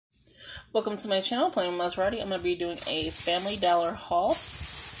Welcome to my channel, Playing with Maserati. I'm going to be doing a Family Dollar haul.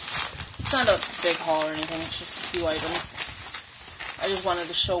 It's not a big haul or anything, it's just a few items. I just wanted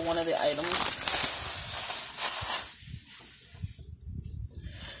to show one of the items.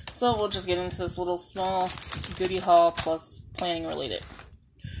 So we'll just get into this little small goodie haul plus planning related.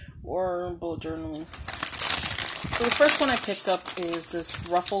 Or bullet journaling. So the first one I picked up is this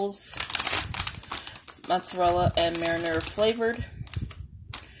Ruffles mozzarella and marinara flavored.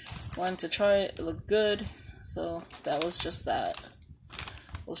 Wanted to try it. It looked good, so that was just that.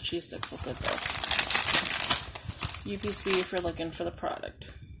 Those cheese sticks look good though. UPC if you're looking for the product.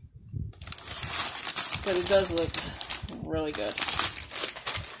 But it does look really good.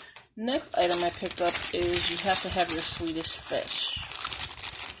 Next item I picked up is you have to have your Swedish fish.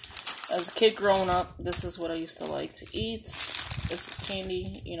 As a kid growing up, this is what I used to like to eat. This is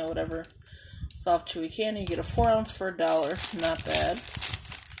candy, you know, whatever. Soft chewy candy. You get a 4 ounce for $1. Not bad.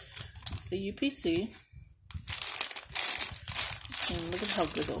 It's the UPC. And look at how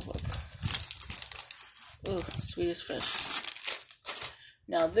good those look. Ooh, Swedish fish.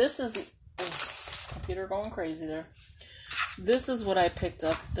 Now this is the... computer going crazy there. This is what I picked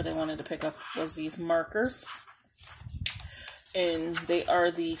up that I wanted to pick up, was these markers. And they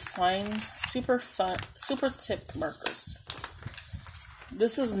are the super tip markers.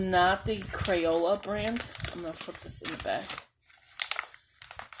 This is not the Crayola brand. I'm going to flip this in the back.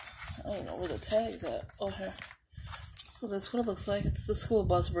 I don't know where the tag's at. Oh, here. So that's what it looks like. It's the School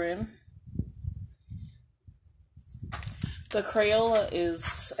Bus brand. The Crayola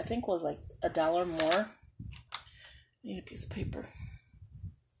is, I think, was like $1 more. Need a piece of paper.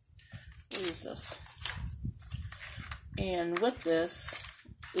 What is this? And with this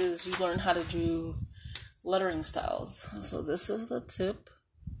is you learn how to do lettering styles. So this is the tip.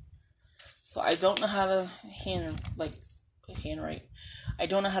 So I don't know how to handwrite. I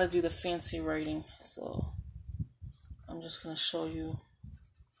don't know how to do the fancy writing. So I'm just going to show you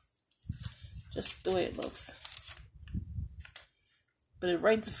just the way it looks. But it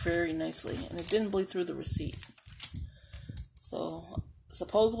writes very nicely, and it didn't bleed through the receipt. So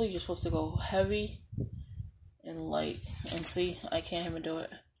supposedly you're supposed to go heavy and light, and see, I can't even do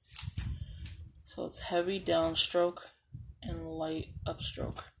it. So it's heavy downstroke and light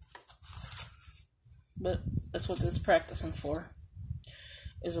upstroke. But that's what it's practicing for,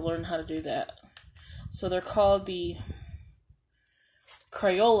 is to learn how to do that. So they're called the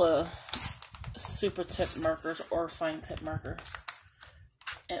Crayola super tip markers or fine tip marker.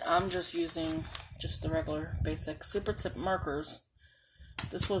 And I'm just using just the regular basic super tip markers.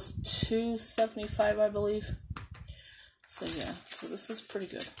 This was $2.75, I believe. So yeah, so this is pretty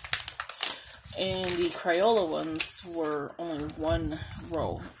good. And the Crayola ones were only 1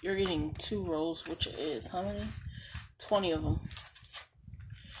 row. You're getting 2 rows, which is how many? 20 of them.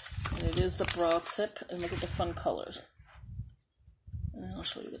 And it is the brow tip. And look at the fun colors. And then I'll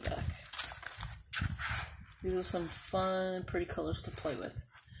show you the back. These are some fun, pretty colors to play with.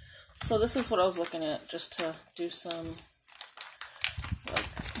 So this is what I was looking at, just to do some like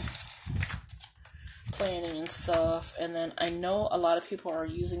planning and stuff. And then I know a lot of people are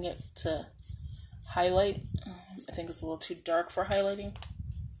using it to highlight. I think it's a little too dark for highlighting.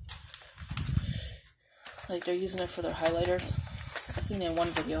 Like they're using it for their highlighters. I seen in one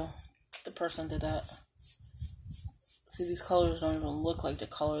video the person did that. See, these colors don't even look like the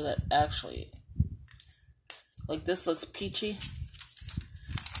color that actually, like this looks peachy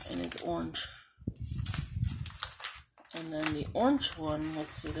and it's orange. And then the orange one,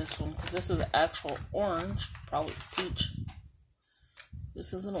 let's see this one, because this is actual orange, probably peach.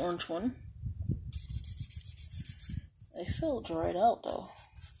 This is an orange one. They feel dried out though.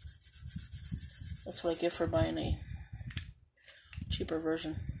 That's what I get for buying a cheaper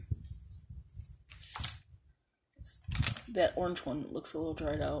version. That orange one looks a little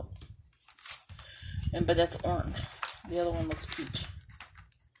dried out. But that's orange. The other one looks peach.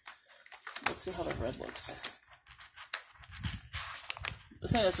 Let's see how the red looks.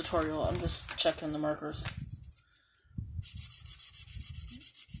 This ain't a tutorial, I'm just checking the markers.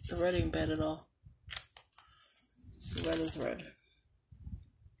 The red ain't bad at all. The red is red.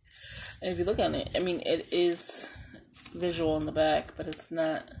 And if you look at it, I mean, it is visual in the back, but it's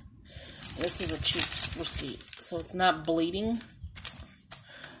not. This is a cheap receipt, so it's not bleeding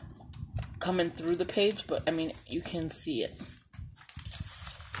coming through the page, but I mean, you can see it.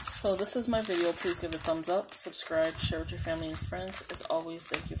 So this is my video. Please give it a thumbs up, subscribe, share with your family and friends. As always,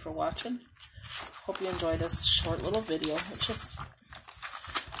 thank you for watching. Hope you enjoy this short little video. It's just,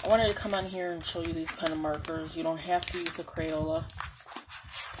 I wanted to come on here and show you these kind of markers. You don't have to use a Crayola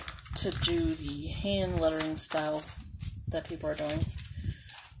to do the hand lettering style that people are doing.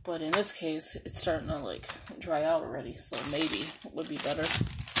 But in this case, it's starting to like dry out already, so maybe it would be better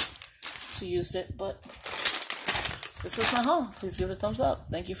to use it. But this is my haul. Please give it a thumbs up.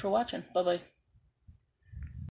 Thank you for watching. Bye-bye.